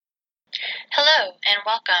Hello and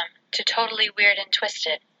welcome to Totally Weird and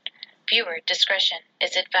Twisted. Viewer discretion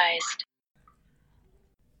is advised.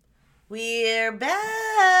 We're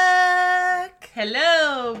back.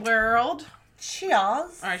 Hello, world.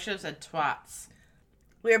 Cheers. Or I should have said twats.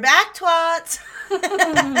 We're back, twats.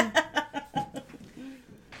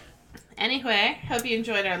 Anyway, hope you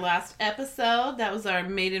enjoyed our last episode. That was our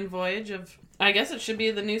maiden voyage of, I guess it should be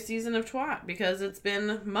the new season of Twat, because it's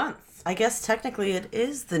been months. I guess technically it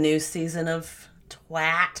is the new season of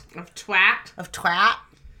twat. Of Twat. Of twat.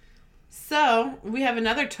 So, we have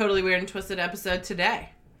another Totally Weird and Twisted episode today.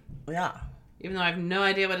 Yeah. Even though I have no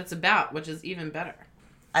idea what it's about, which is even better.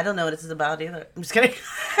 I don't know what it's about either. I'm just kidding.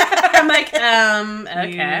 I'm like,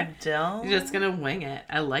 okay. You don't? You're just gonna wing it.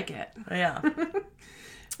 I like it. Yeah.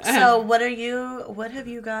 So what have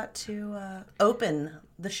you got to open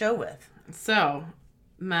the show with? So,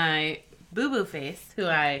 my boo-boo face, who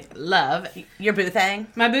I love. Your boo thing?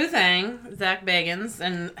 My boo thing, Zach Bagans,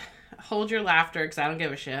 and hold your laughter because I don't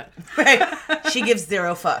give a shit. Right. She gives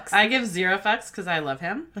zero fucks. I give zero fucks because I love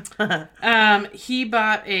him. He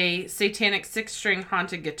bought a satanic 6-string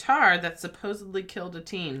haunted guitar that supposedly killed a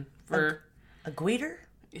teen for... A guitar?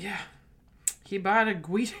 Yeah. He bought a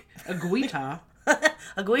guitar.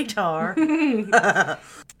 A guitar.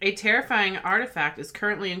 A terrifying artifact is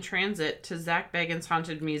currently in transit to Zach Bagans'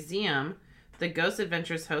 Haunted Museum, the Ghost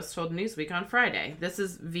Adventures host told Newsweek on Friday. This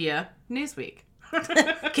is via Newsweek.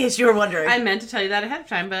 In case you were wondering. I meant to tell you that ahead of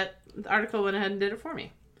time, but the article went ahead and did it for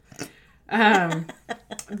me.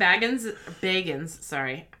 Bagans,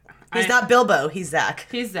 sorry. He's not Bilbo, he's Zach.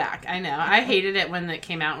 He's Zach, I know. I hated it when it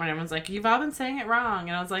came out when everyone's like, you've all been saying it wrong.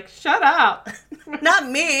 And I was like, shut up. Not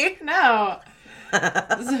me. No.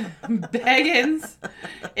 Bagans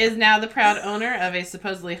is now the proud owner of a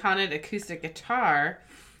supposedly haunted acoustic guitar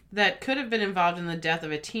that could have been involved in the death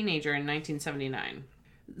of a teenager in 1979.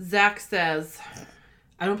 Zach says,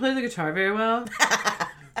 I don't play the guitar very well,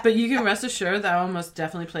 but you can rest assured that I will most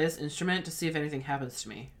definitely play this instrument to see if anything happens to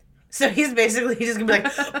me. So he's basically just going to be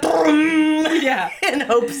like, boom, yeah, and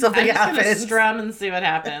hope something I'm just happens. going to strum and see what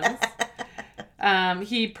happens.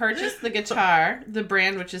 He purchased the guitar, the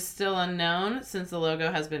brand which is still unknown since the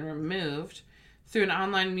logo has been removed, through an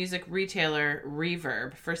online music retailer,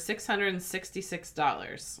 Reverb, for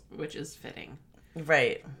 $666, which is fitting.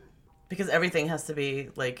 Right. Because everything has to be,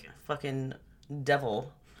 like, fucking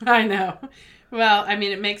devil. I know. Well, I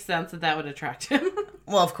mean, it makes sense that would attract him.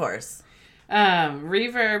 Well, of course.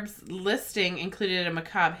 Reverb's listing included a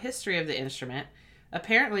macabre history of the instrument.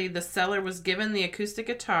 Apparently, the seller was given the acoustic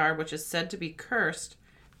guitar, which is said to be cursed,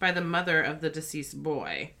 by the mother of the deceased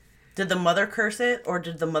boy. Did the mother curse it, or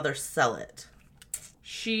did the mother sell it?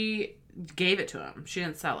 She gave it to him. She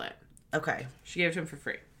didn't sell it. Okay. She gave it to him for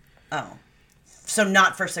free. Oh. So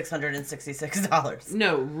not for $666.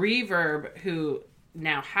 No, Reverb, who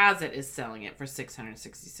now has it, is selling it for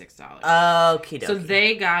 $666. Okie dokie. So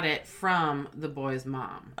they got it from the boy's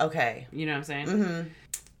mom. Okay. You know what I'm saying? Mm-hmm.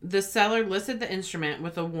 The seller listed the instrument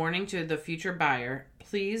with a warning to the future buyer,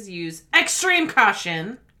 please use extreme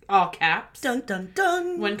caution, all caps, dun dun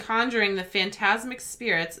dun, when conjuring the phantasmic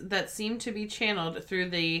spirits that seem to be channeled through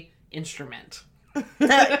the instrument.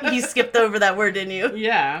 You skipped over that word, didn't you?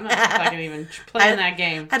 Yeah, I'm not fucking even playing that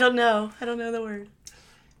game. I don't know the word.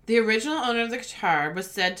 The original owner of the guitar was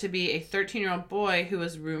said to be a 13-year-old boy who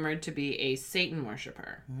was rumored to be a Satan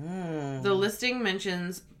worshiper. The listing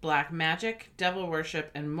mentions black magic, devil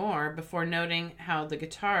worship, and more before noting how the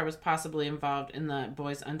guitar was possibly involved in the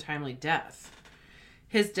boy's untimely death.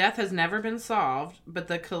 His death has never been solved, but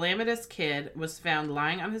the calamitous kid was found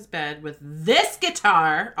lying on his bed with this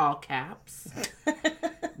guitar, all caps,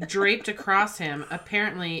 draped across him,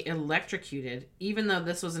 apparently electrocuted, even though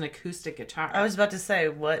this was an acoustic guitar. I was about to say,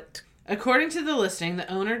 what? According to the listing,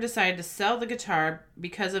 the owner decided to sell the guitar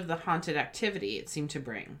because of the haunted activity it seemed to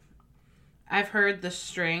bring. I've heard the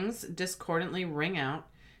strings discordantly ring out,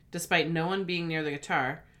 despite no one being near the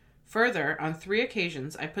guitar. Further, on 3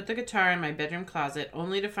 occasions, I put the guitar in my bedroom closet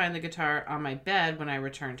only to find the guitar on my bed when I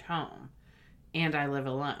returned home. And I live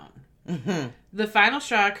alone. Mm-hmm. The final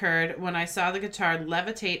straw occurred when I saw the guitar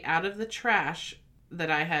levitate out of the trash that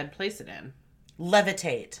I had placed it in.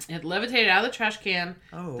 Levitate. It levitated out of the trash can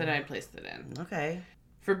that I had placed it in. Okay.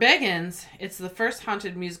 For Bagans, it's the first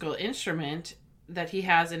haunted musical instrument that he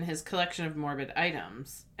has in his collection of morbid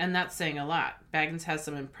items. And that's saying a lot. Bagans has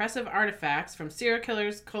some impressive artifacts from serial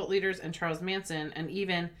killers, cult leaders, and Charles Manson, and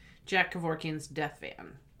even Jack Kevorkian's death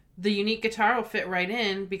van. The unique guitar will fit right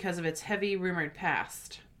in because of its heavy, rumored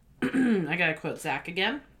past. I gotta quote Zach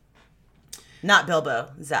again. Not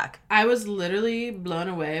Bilbo, Zach. I was literally blown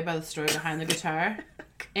away by the story behind the guitar.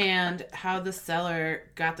 And how the seller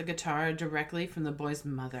got the guitar directly from the boy's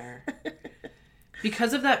mother.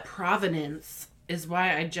 Because of that provenance is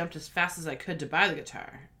why I jumped as fast as I could to buy the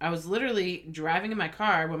guitar. I was literally driving in my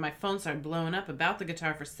car when my phone started blowing up about the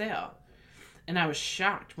guitar for sale. And I was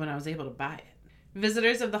shocked when I was able to buy it.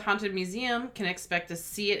 Visitors of the Haunted Museum can expect to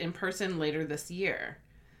see it in person later this year.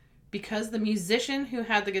 Because the musician who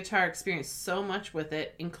had the guitar experienced so much with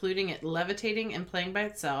it, including it levitating and playing by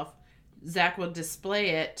itself, Zach will display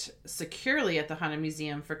it securely at the Haunted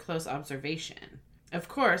Museum for close observation. Of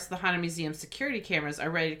course, the Haunted Museum security cameras are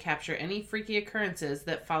ready to capture any freaky occurrences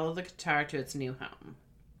that follow the guitar to its new home.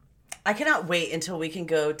 I cannot wait until we can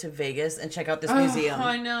go to Vegas and check out this museum. Oh,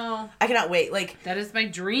 I know. I cannot wait. That is my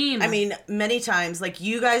dream. I mean, many times,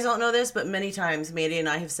 you guys don't know this, but many times Mandy and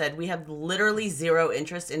I have said we have literally zero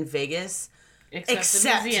interest in Vegas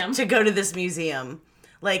except to go to this museum.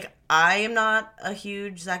 I am not a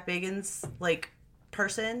huge Zach Bagans,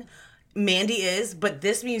 person. Mandy is, but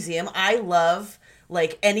this museum, I love...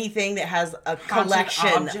 anything that has a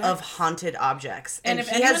collection of haunted objects. And if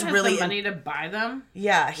he anyone has the money to buy them,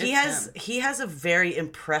 he has a very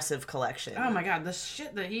impressive collection. Oh my god, the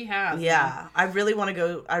shit that he has. Yeah, man. I really want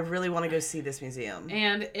to go see this museum.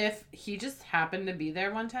 And if he just happened to be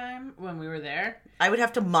there one time when we were there, I would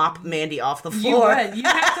have to mop Mandy off the floor. You would. You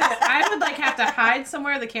have to. I would have to hide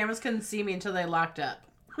somewhere. The cameras couldn't see me until they locked up.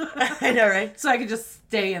 I know, right? So I could just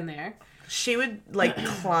stay in there. She would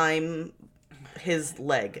climb his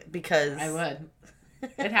leg because I would.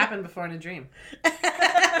 It happened before in a dream. Oh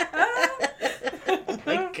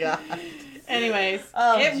my god. Anyways,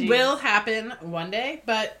 it will happen one day,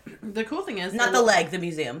 but the cool thing is not the leg, the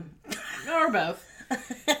museum. Or both.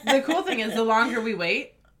 The cool thing is the longer we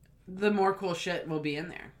wait, the more cool shit will be in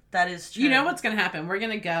there. That is true. You know what's going to happen. We're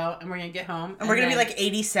going to go and we're going to get home. And we're going to be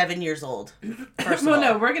 87 years old.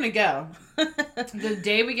 No, we're going to go. The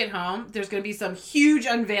day we get home, there's going to be some huge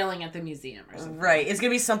unveiling at the museum or something. Right. It's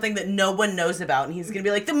going to be something that no one knows about. And he's going to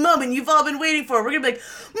be like, the moment you've all been waiting for. We're going to be like,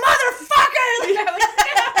 motherfucker! Yeah,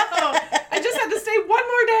 no! I just had to stay one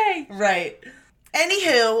more day. Right.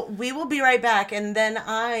 Anywho, we will be right back. And then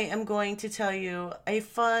I am going to tell you I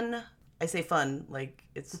say fun,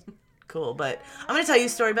 it's... cool, but I'm going to tell you a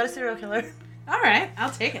story about a serial killer. All right,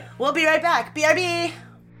 I'll take it. We'll be right back. BRB!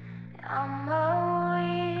 I'm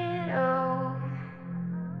a widow.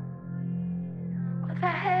 What the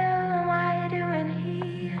hell am I doing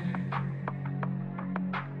here?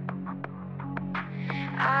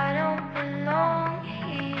 I don't belong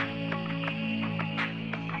here.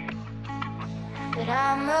 But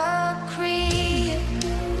I'm a creep.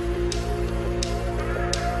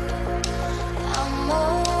 I'm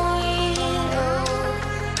a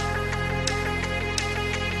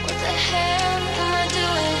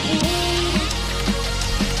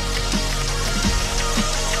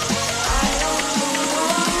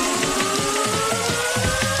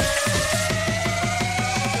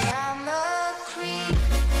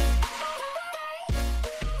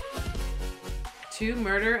Two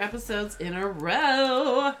murder episodes in a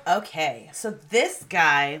row. Okay, so this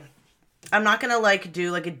guy, I'm not gonna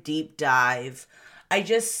do a deep dive. I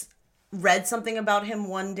just read something about him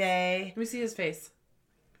one day. Let me see his face.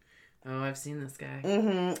 Oh, I've seen this guy.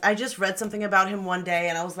 Mm-hmm. I just read something about him one day,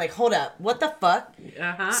 and I was like, hold up, what the fuck?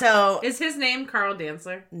 Uh-huh. So... Is his name Carl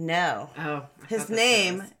Dantzler? No. Oh. His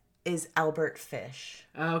name is Albert Fish.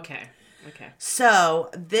 Okay.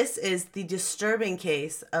 So, this is the disturbing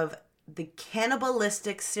case of the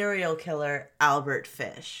cannibalistic serial killer Albert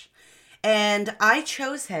Fish. And I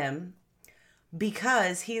chose him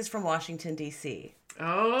because he's from Washington, D.C.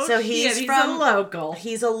 Oh, so he's a local.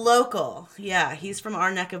 He's a local. Yeah, he's from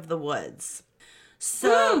our neck of the woods.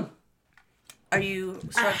 So, are you...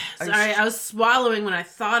 Sorry, I was swallowing when I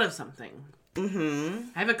thought of something. Mm-hmm.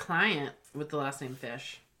 I have a client with the last name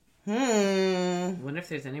Fish. I wonder if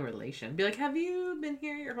there's any relation. Be like, have you been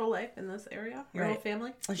here your whole life in this area? Your whole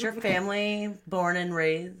family? Was your family born and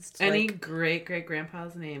raised? Any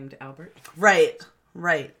great-great-grandpas named Albert? Right.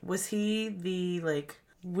 Was he the,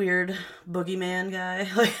 weird boogeyman guy?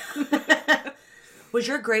 Was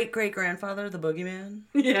your great-great-grandfather the boogeyman?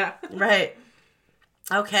 Yeah. Right.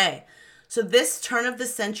 Okay. So this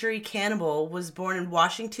turn-of-the-century cannibal was born in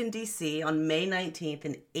Washington, D.C. on May 19th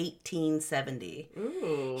in 1870.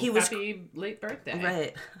 Ooh, happy late birthday.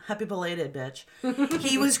 Right. Happy belated, bitch.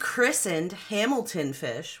 He was christened Hamilton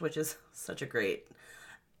Fish, which is such a great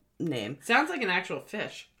name. Sounds like an actual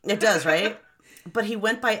fish. It does, right? But he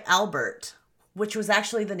went by Albert, which was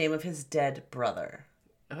actually the name of his dead brother.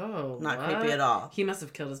 Oh, Not creepy at all. He must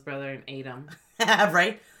have killed his brother and ate him.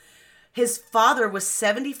 Right? His father was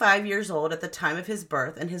 75 years old at the time of his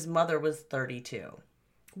birth, and his mother was 32.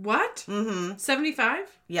 What? Mm-hmm. 75?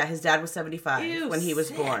 Yeah, his dad was 75 Ew, when he was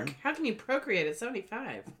sick. born. How can you procreate at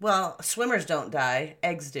 75? Well, swimmers don't die.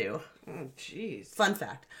 Eggs do. Oh, jeez. Fun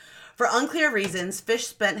fact. For unclear reasons, Fish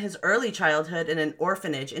spent his early childhood in an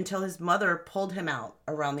orphanage until his mother pulled him out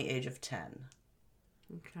around the age of 10.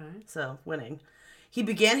 Okay. So, winning. He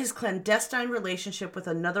began his clandestine relationship with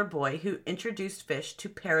another boy who introduced Fish to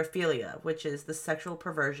paraphilia, which is the sexual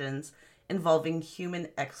perversions involving human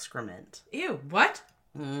excrement. Ew, what?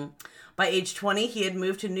 By age 20, he had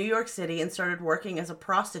moved to New York City and started working as a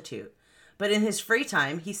prostitute. But in his free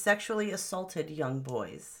time, he sexually assaulted young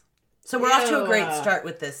boys. So we're off to a great start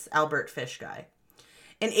with this Albert Fish guy.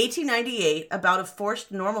 In 1898, a bout of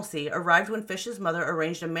forced normalcy arrived when Fish's mother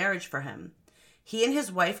arranged a marriage for him. He and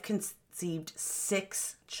his wife conceived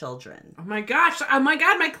 6 children. Oh my gosh. Oh my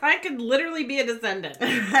god, my client could literally be a descendant.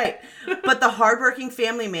 Right. But the hardworking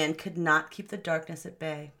family man could not keep the darkness at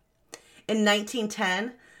bay. In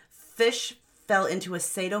 1910, Fish fell into a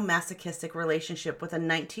sadomasochistic relationship with a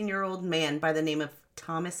 19-year-old man by the name of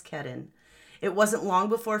Thomas Kedden. It wasn't long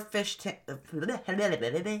before Fish...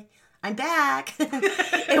 I'm back!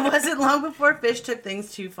 It wasn't long before Fish took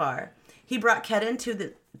things too far. He brought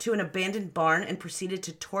Kedden to an abandoned barn and proceeded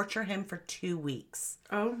to torture him for 2 weeks.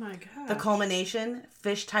 Oh my god. The culmination,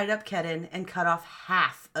 Fish tied up Kedden and cut off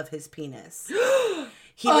half of his penis.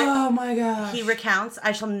 Oh my gosh. He recounts,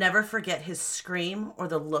 "I shall never forget his scream or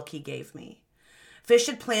the look he gave me." Fish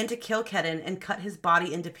had planned to kill Kedden and cut his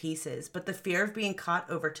body into pieces, but the fear of being caught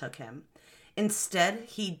overtook him. Instead,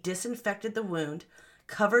 he disinfected the wound,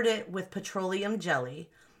 covered it with petroleum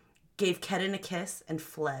jelly, gave Kedden a kiss, and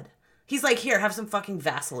fled. He's like, here, have some fucking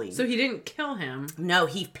Vaseline. So he didn't kill him. No,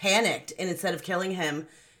 he panicked, and instead of killing him,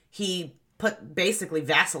 he put basically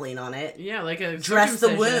Vaseline on it. Yeah, like a dressed the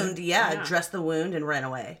circumcision. wound. Yeah, dressed the wound and ran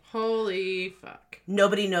away. Holy fuck.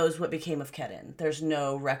 Nobody knows what became of Kedden. There's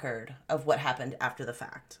no record of what happened after the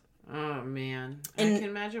fact. Oh, man. And- I can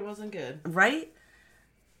imagine it wasn't good. Right?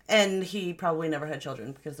 And he probably never had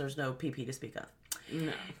children because there's no PP to speak of.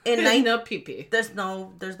 No. In no pee-pee. There's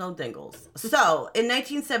no dingles. So, in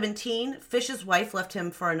 1917, Fish's wife left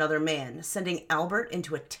him for another man, sending Albert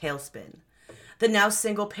into a tailspin. The now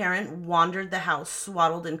single parent wandered the house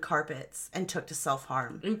swaddled in carpets and took to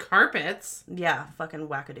self-harm. In carpets? Yeah, fucking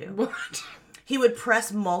wackadoo. What? He would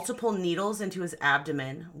press multiple needles into his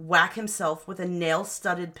abdomen, whack himself with a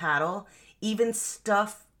nail-studded paddle, even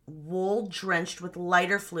stuff wool drenched with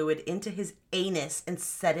lighter fluid into his anus and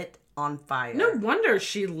set it on fire. No wonder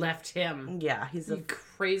she left him. Yeah, he's a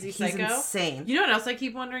crazy psycho. He's insane. You know what else I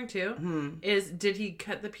keep wondering too? Is did he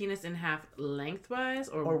cut the penis in half lengthwise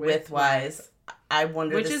or widthwise? I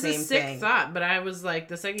wonder Which the is same a sick thing. thought, but I was like,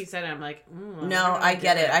 the second you said it, I'm like, No, I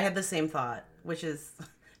get it. I had the same thought, which is,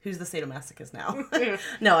 who's the sadomasochist now? Yeah.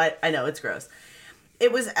 No, I know, it's gross.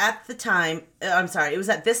 It was at this time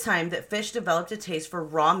that Fish developed a taste for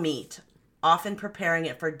raw meat, often preparing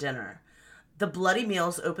it for dinner. The bloody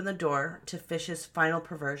meals opened the door to Fish's final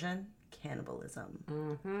perversion, cannibalism.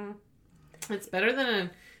 Mm-hmm. It's better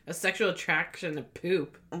than a sexual attraction to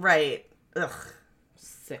poop. Right. Ugh.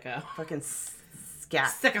 Sicko. Fucking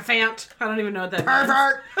scat. Sycophant. I don't even know what that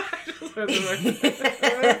Pervert!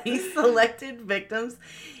 He selected victims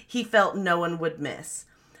he felt no one would miss.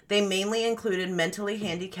 They mainly included mentally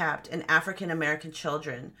handicapped and African American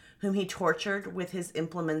children, whom he tortured with his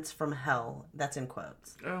implements from hell. That's in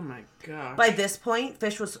quotes. Oh my god. By this point,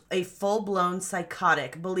 Fish was a full-blown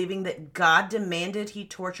psychotic, believing that God demanded he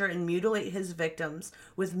torture and mutilate his victims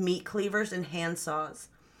with meat cleavers and handsaws.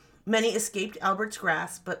 Many escaped Albert's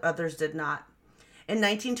grasp, but others did not. In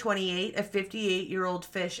 1928, a 58-year-old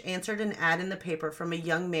Fish answered an ad in the paper from a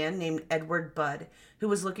young man named Edward Budd, who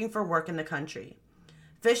was looking for work in the country.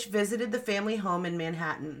 Fish visited the family home in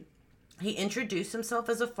Manhattan. He introduced himself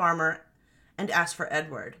as a farmer and asked for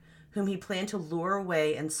Edward, whom he planned to lure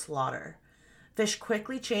away and slaughter. Fish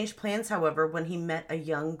quickly changed plans, however, when he met a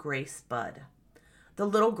young Grace Budd. The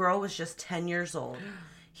little girl was just 10 years old.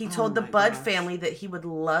 He told the Budd family that he would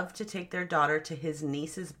love to take their daughter to his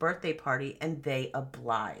niece's birthday party, and they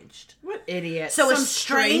obliged. What idiot. So a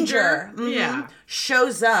stranger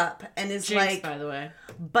shows up and is Jinx, like... by the way.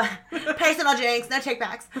 But personal jinx, no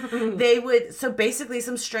take-backs. So basically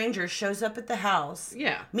some stranger shows up at the house,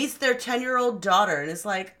 meets their 10-year-old daughter, and is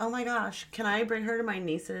like, oh my gosh, can I bring her to my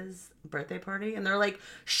niece's birthday party? And they're like,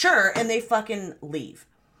 sure, and they fucking leave.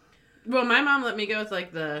 Well, my mom let me go with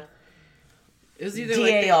like the... It was either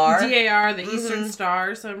DAR. like the DAR, the Eastern Star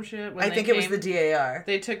or some shit. I think it was the DAR.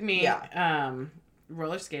 They took me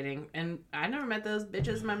roller skating, and I never met those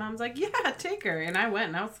bitches. My mom's like, yeah, take her. And I went,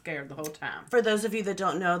 and I was scared the whole time. For those of you that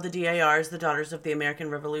don't know, the DAR is the Daughters of the American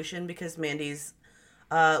Revolution, because Mandy's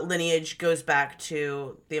lineage goes back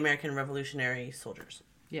to the American Revolutionary soldiers.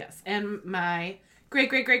 Yes, and my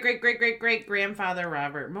great-great-great-great-great-great-great-grandfather,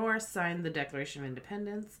 Robert Morse, signed the Declaration of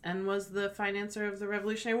Independence and was the financer of the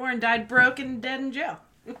Revolutionary War and died broke and dead in jail.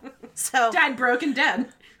 So died broke and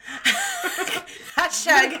dead.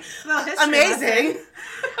 Hashtag amazing.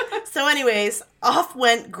 So anyways, off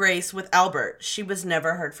went Grace with Albert. She was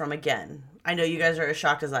never heard from again. I know you guys are as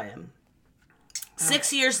shocked as I am.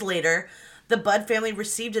 6 years later, the Budd family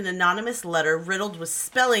received an anonymous letter riddled with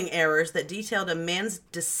spelling errors that detailed a man's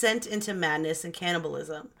descent into madness and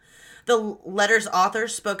cannibalism. The letter's author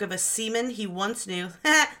spoke of a seaman he once knew.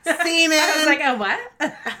 Seaman! I was like, a what?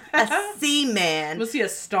 A seaman. Was he a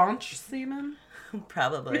staunch seaman?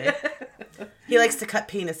 Probably. He likes to cut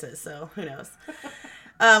penises, so who knows.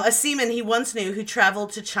 A seaman he once knew who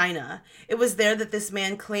traveled to China. It was there that this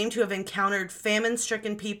man claimed to have encountered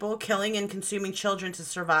famine-stricken people, killing and consuming children to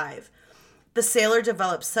survive. The sailor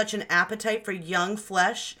developed such an appetite for young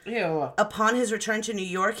flesh. Ew. Upon his return to New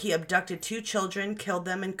York, he abducted 2 children, killed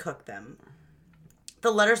them, and cooked them.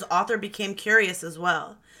 The letter's author became curious as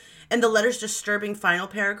well. In the letter's disturbing final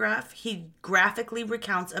paragraph, he graphically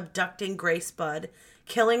recounts abducting Grace Budd,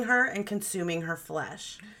 killing her, and consuming her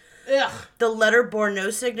flesh. Ugh. The letter bore no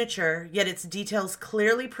signature, yet its details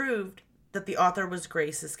clearly proved that the author was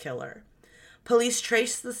Grace's killer. Police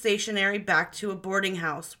traced the stationery back to a boarding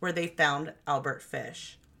house where they found Albert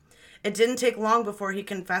Fish. It didn't take long before he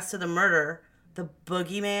confessed to the murder. The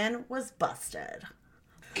boogeyman was busted.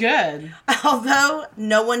 Good. Although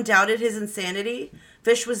no one doubted his insanity,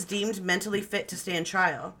 Fish was deemed mentally fit to stand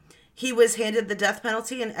trial. He was handed the death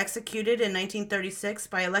penalty and executed in 1936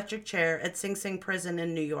 by electric chair at Sing Sing Prison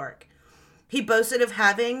in New York. He boasted of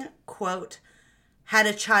having, quote, had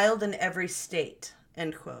a child in every state,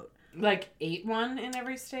 end quote. Like ate one in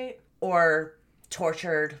every state? Or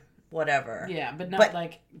tortured, whatever. Yeah, but not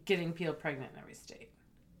like getting people pregnant in every state.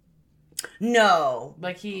 No.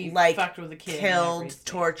 Like he fucked with a kid. Killed,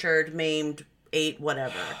 tortured, maimed, ate,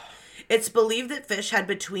 whatever. It's believed that Fish had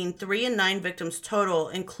between 3 and 9 victims total,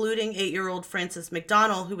 including 8-year-old Frances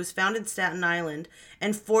McDonald, who was found in Staten Island,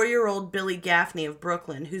 and 4-year-old Billy Gaffney of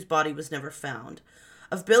Brooklyn, whose body was never found.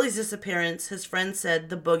 Of Billy's disappearance, his friends said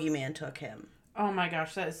the boogeyman took him. Oh my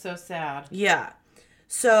gosh, that is so sad. Yeah.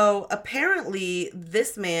 So apparently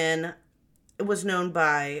this man was known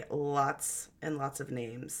by lots and lots of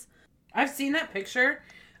names. I've seen that picture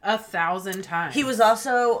 1,000 times. He was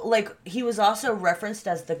also referenced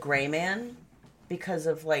as the Gray Man because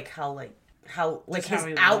of his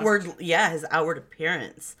outward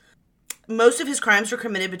appearance. Most of his crimes were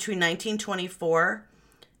committed between 1924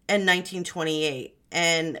 and 1928,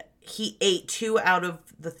 and he ate 2 out of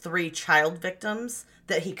the 3 child victims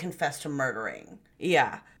that he confessed to murdering.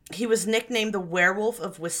 Yeah. He was nicknamed the Werewolf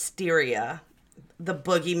of Wisteria, the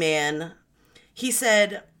Boogeyman. He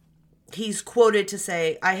said, he's quoted to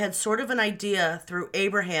say, I had sort of an idea through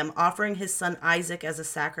Abraham offering his son Isaac as a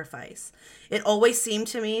sacrifice. It always seemed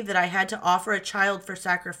to me that I had to offer a child for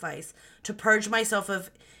sacrifice to purge myself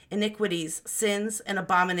of iniquities, sins, and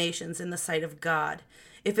abominations in the sight of God.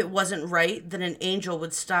 If it wasn't right, then an angel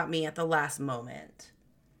would stop me at the last moment.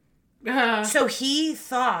 So he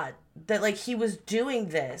thought that, he was doing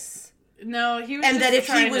this. No, he was and that if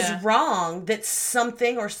he was wrong, that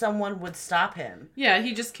something or someone would stop him. Yeah,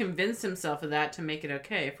 he just convinced himself of that to make it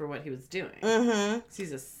okay for what he was doing. Mm-hmm.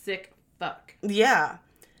 He's a sick fuck. Yeah.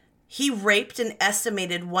 He raped an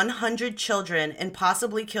estimated 100 children and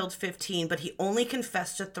possibly killed 15, but he only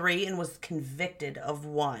confessed to 3 and was convicted of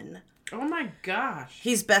 1. Oh my gosh.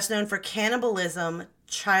 He's best known for cannibalism,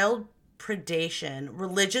 child predation,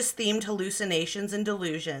 religious-themed hallucinations and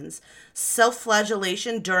delusions,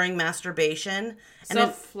 self-flagellation during masturbation.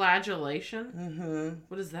 Self-flagellation? Mm-hmm.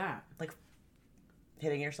 What is that? Like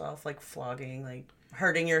hitting yourself, flogging,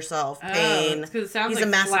 hurting yourself, pain. Because it sounds like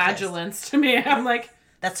flagellance to me. I'm like,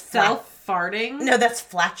 that's self-farting? No, that's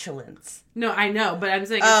flatulence. No, I know, but I'm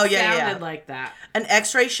saying it sounded like that. An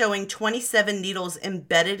x-ray showing 27 needles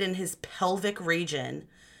embedded in his pelvic region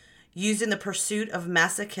used in the pursuit of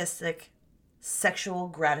masochistic sexual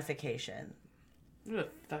gratification. What a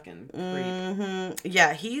fucking creep. Mm-hmm.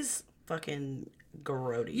 Yeah, he's fucking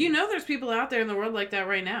grody. You know there's people out there in the world like that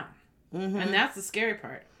right now. Mm-hmm. And that's the scary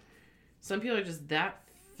part. Some people are just that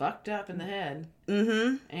fucked up in the head.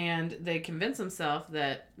 Mm-hmm. And they convince themselves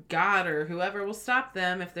that God or whoever will stop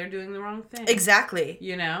them if they're doing the wrong thing. Exactly.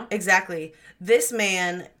 You know? Exactly. This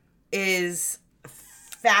man is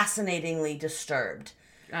fascinatingly disturbed.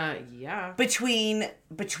 Yeah. Between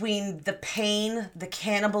the pain, the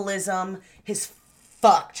cannibalism, his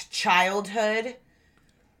fucked childhood.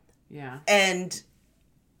 Yeah. And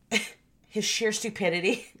his sheer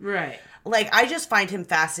stupidity. Right. Like, I just find him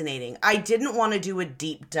fascinating. I didn't want to do a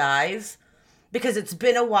deep dive because it's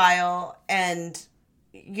been a while and,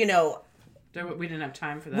 you know... We didn't have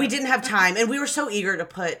time for that. We didn't have time, and we were so eager to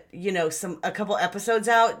put, you know, a couple episodes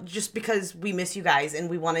out just because we miss you guys and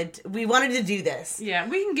we wanted to do this. Yeah,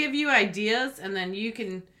 we can give you ideas and then you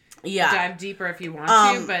can dive deeper if you want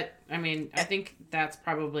to, but I mean, I think that's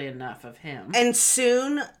probably enough of him. And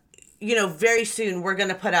soon, you know, very soon we're going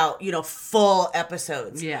to put out, you know, full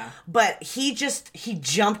episodes. Yeah. But he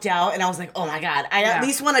jumped out and I was like, oh my God, I at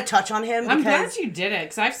least want to touch on him. I'm glad you did it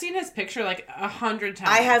because I've seen his picture like 100 times.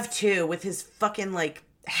 I have too, with his fucking like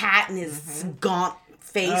hat and his gaunt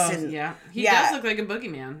face. And yeah. He does look like a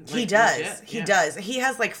boogeyman. Like, he does. Legit. He does. He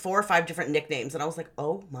has like 4 or 5 different nicknames and I was like,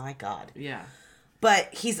 oh my God. Yeah.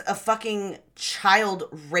 But he's a fucking child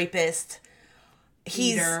rapist.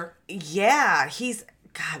 Eater. Yeah, he's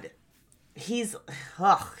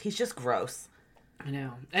just gross. I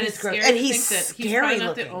know. And he's it's gross. scary And to he's think that he's scary probably not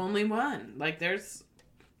looking. the only one. Like there's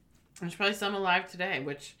probably some alive today,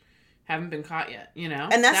 which haven't been caught yet, you know?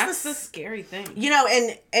 And that's the scary thing. You know,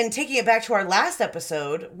 and taking it back to our last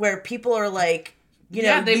episode where people are like, you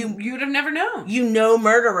know, you would have never known. You know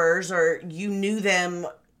murderers or you knew them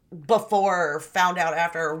before or found out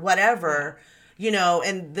after or whatever, you know,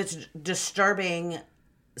 and the disturbing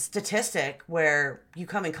statistic where you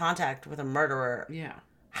come in contact with a murderer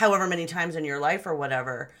however many times in your life or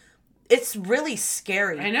whatever, it's really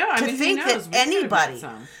scary. I know. To think that anybody,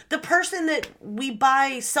 the person that we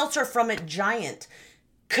buy seltzer from at Giant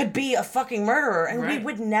could be a fucking murderer and we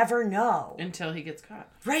would never know. Until he gets caught.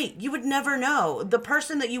 Right. You would never know. The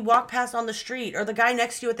person that you walk past on the street or the guy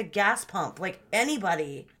next to you at the gas pump, like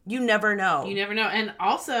anybody, you never know. You never know. And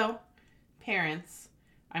also, parents,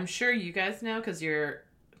 I'm sure you guys know because you're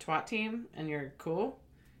a twat team and you're cool.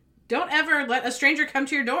 Don't ever let a stranger come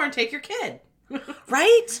to your door and take your kid.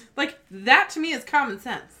 Right? Like, that to me is common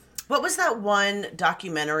sense. What was that one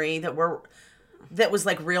documentary that was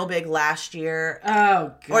like real big last year?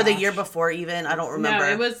 Oh, gosh. Or the year before even? I don't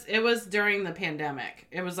remember. No, it was during the pandemic.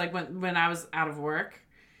 It was like when I was out of work.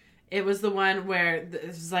 It was the one where it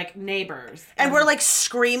was like neighbors. And we're like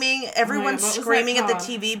screaming. Everyone's screaming at the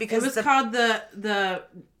TV because it was called the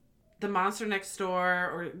Monster Next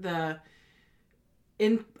Door or the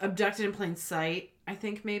Abducted in Plain Sight, I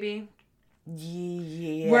think maybe.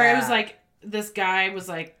 Yeah. Where it was like this guy was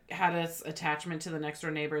like had this attachment to the next door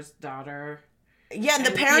neighbor's daughter. Yeah, and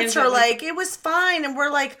the parents are like, it was fine, and we're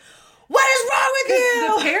like, what is wrong with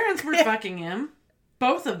you? The parents were fucking him.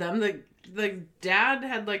 Both of them. The dad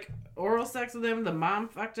had like oral sex with him. The mom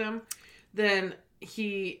fucked him. Then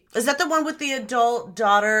is that the one with the adult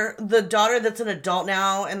daughter? The daughter that's an adult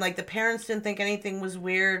now, and like the parents didn't think anything was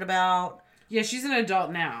weird about. Yeah, she's an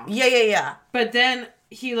adult now. Yeah. But then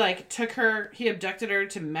he like he abducted her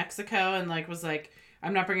to Mexico and like was like,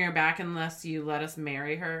 I'm not bringing her back unless you let us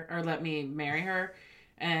marry her or let me marry her.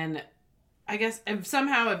 And I guess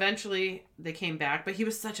somehow eventually they came back, but he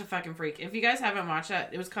was such a fucking freak. If you guys haven't watched that,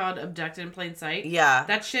 it was called Abducted in Plain Sight. Yeah.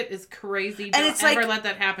 That shit is crazy. And Don't it's ever like, let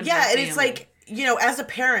that happen. Yeah, to your and it's family. like, you know, as a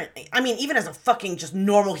parent, I mean, even as a fucking just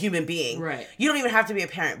normal human being. Right. You don't even have to be a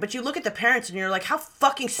parent, but you look at the parents and you're like, how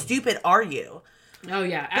fucking stupid are you? Oh,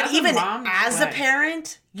 yeah. But even as a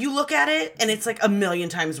parent, you look at it and it's like a million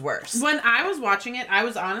times worse. When I was watching it, I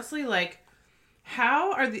was honestly like,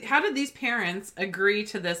 how did these parents agree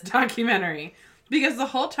to this documentary? Because the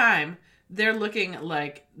whole time they're looking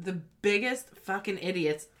like the biggest fucking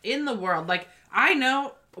idiots in the world. Like, I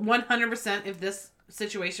know 100% if this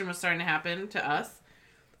situation was starting to happen to us,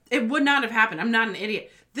 it would not have happened. I'm not an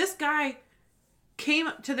idiot. This guy came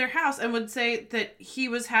to their house and would say that he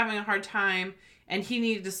was having a hard time and he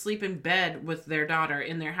needed to sleep in bed with their daughter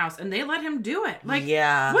in their house, and they let him do it. Like,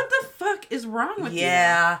 what the fuck is wrong with you?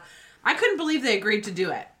 Yeah. I couldn't believe they agreed to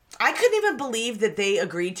do it. I couldn't even believe that they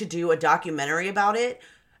agreed to do a documentary about it.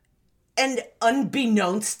 And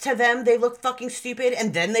unbeknownst to them, they looked fucking stupid.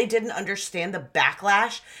 And then they didn't understand the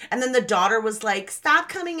backlash. And then the daughter was like, stop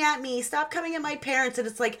coming at me. Stop coming at my parents. And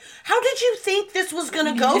it's like, how did you think this was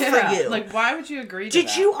going to go for you? Like, why would you agree to that?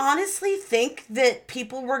 Did you honestly think that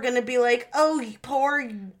people were going to be like, oh,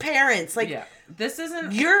 poor parents? Like, this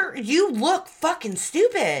isn't... You look fucking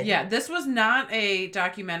stupid. Yeah, this was not a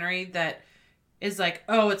documentary that is like,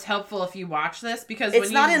 oh, it's helpful if you watch this. Because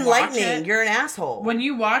it's not enlightening. You're an asshole. When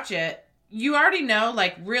you watch it, you already know,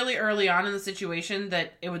 like, really early on in the situation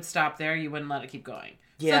that it would stop there. You wouldn't let it keep going.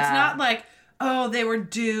 Yeah. So it's not like, oh, they were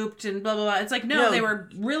duped and blah, blah, blah. It's like, no, they were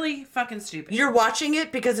really fucking stupid. You're watching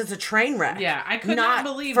it because it's a train wreck. Yeah, I could not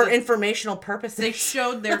believe for informational purposes. They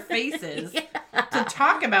showed their faces to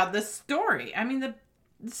talk about this story. I mean,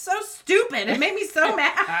 so stupid. It made me so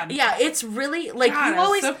mad. Yeah, it's really, like, God, you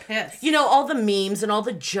always, so pissed. you know, all the memes and all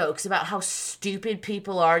the jokes about how stupid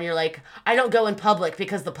people are, and you're like, I don't go in public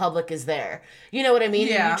because the public is there. You know what I mean?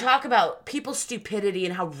 Yeah. And you talk about people's stupidity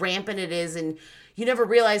and how rampant it is, and you never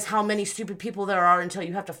realize how many stupid people there are until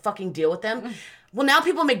you have to fucking deal with them. Well, now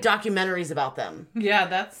people make documentaries about them. Yeah,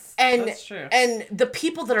 that's true. And the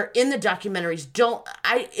people that are in the documentaries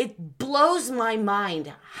it blows my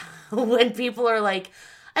mind when people are like,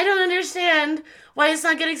 I don't understand why it's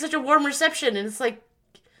not getting such a warm reception. And it's like,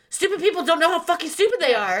 stupid people don't know how fucking stupid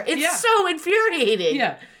they are. It's so infuriating.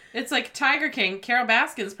 Yeah. It's like Tiger King, Carol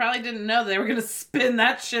Baskins probably didn't know they were going to spin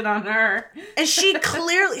that shit on her. And she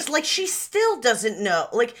clearly, like, she still doesn't know.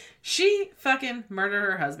 Like, she fucking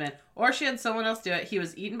murdered her husband. Or she had someone else do it. He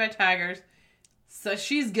was eaten by tigers. So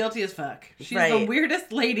she's guilty as fuck. She's the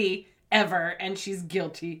weirdest lady ever. And she's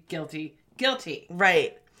guilty.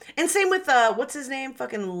 Right. And same with, what's his name?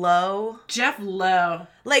 Fucking Lowe. Jeff Lowe.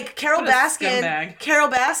 Like, Carol Baskin,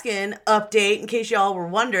 update, in case y'all were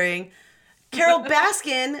wondering. Carol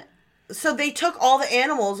Baskin, so they took all the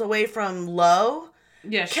animals away from Lowe.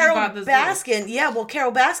 Yeah, she Carol bought the Baskin, zoo.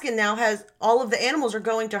 Carol Baskin now has, all of the animals are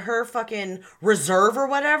going to her fucking reserve or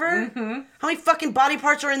whatever. Mm-hmm. How many fucking body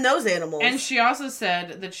parts are in those animals? And she also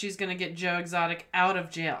said that she's going to get Joe Exotic out of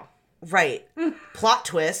jail. Right. Plot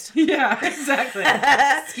twist. Yeah, exactly.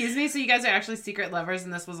 Excuse me, so you guys are actually secret lovers,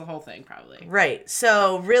 and this was a whole thing, probably. Right.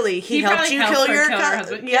 So, really, he helped you kill your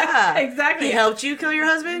husband. Yeah, exactly. He helped you kill your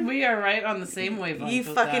husband? We are right on the same wavelength. You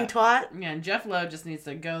fucking twat. Yeah, and Jeff Lowe just needs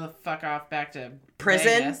to go the fuck off back to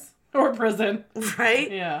prison. Vegas. Or prison.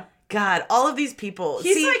 Right? Yeah. God, all of these people.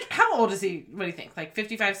 He's like, how old is he? What do you think? Like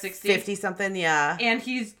 55, 60? 50-something, yeah. And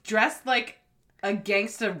he's dressed like a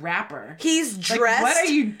gangsta rapper. He's dressed. Like, what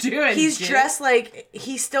are you doing? He's dressed like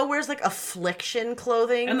he still wears like affliction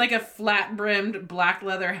clothing and like a flat brimmed black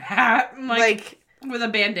leather hat, like with a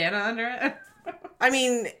bandana under it. I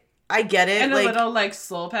mean, I get it. And like, a little like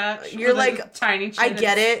soul patch. You're like tiny. Chin I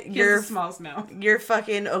get it. You're the smallest mouth. You're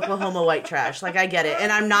fucking Oklahoma white trash. Like I get it,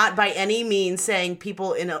 and I'm not by any means saying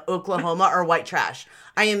people in Oklahoma are white trash.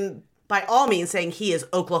 I am by all means saying he is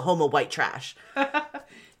Oklahoma white trash.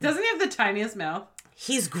 Doesn't he have the tiniest mouth?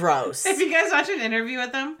 He's gross. If you guys watch an interview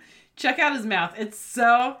with him, check out his mouth. It's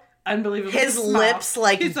so unbelievable. His lips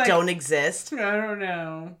don't exist. I don't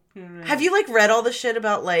know. Have you like read all the shit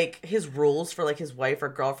about like his rules for like his wife or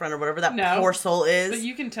girlfriend or whatever that poor soul is? But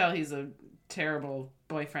you can tell he's a terrible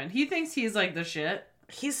boyfriend. He thinks he's like the shit.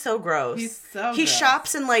 He's so gross. He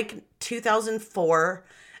shops in like 2004.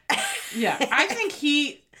 Yeah, I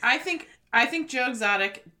think Joe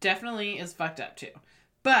Exotic definitely is fucked up too.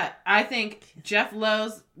 But I think Jeff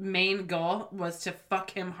Lowe's main goal was to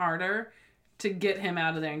fuck him harder to get him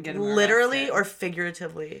out of there and get him literally arrested. Or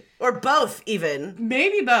figuratively. Or both, even.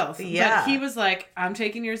 Maybe both. Yeah. But he was like, I'm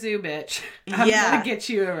taking your zoo, bitch. I'm gonna get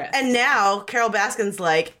you arrested. And now Carol Baskin's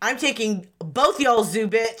like, I'm taking both y'all zoo,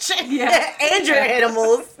 bitch. Yeah. And your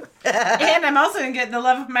animals. And I'm also gonna get the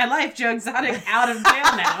love of my life, Joe Exotic, out of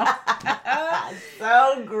jail now.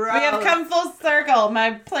 So gross. We have come full circle.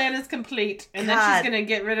 My plan is complete. And then she's gonna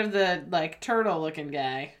get rid of the like turtle looking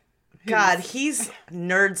guy. God, he's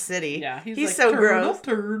Nerd City. Yeah, he's like, so turtle, gross.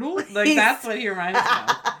 Turtle. Like, that's what he reminds me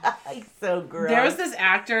of. He's so gross. There was this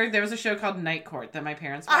actor, there was a show called Night Court that my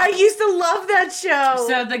parents watched. I used to love that show.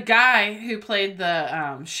 So the guy who played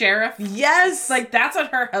the sheriff. Yes. Like, that's what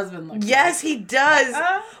her husband looks like. Yes, he does.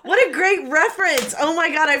 What a great reference. Oh my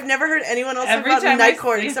God, I've never heard anyone else talk about Night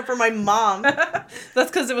Court except for my mom. That's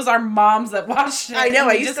because it was our moms that watched it. I know.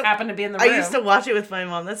 I just happened to be in the room. I used to watch it with my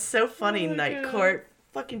mom. That's so funny, Night Court.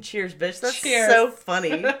 Fucking cheers, bitch. That's cheers. So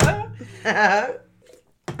funny. All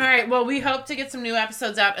right. Well, we hope to get some new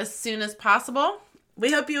episodes out as soon as possible.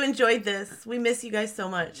 We hope you enjoyed this. We miss you guys so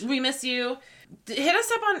much. We miss you. Hit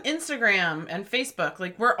us up on Instagram and Facebook.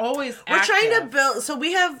 Like, we're always active. We're trying to build. So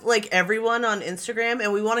we have, like, everyone on Instagram,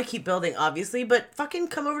 and we want to keep building, obviously. But fucking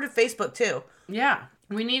come over to Facebook, too. Yeah.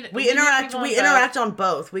 We interact on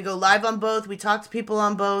both. We go live on both. We talk to people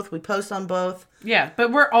on both. We post on both. Yeah,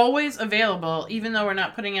 but we're always available, even though we're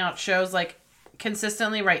not putting out shows like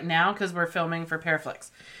consistently right now because we're filming for Paraflix.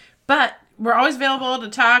 But we're always available to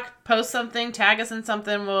talk, post something, tag us in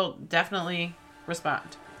something. We'll definitely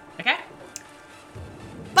respond. Okay?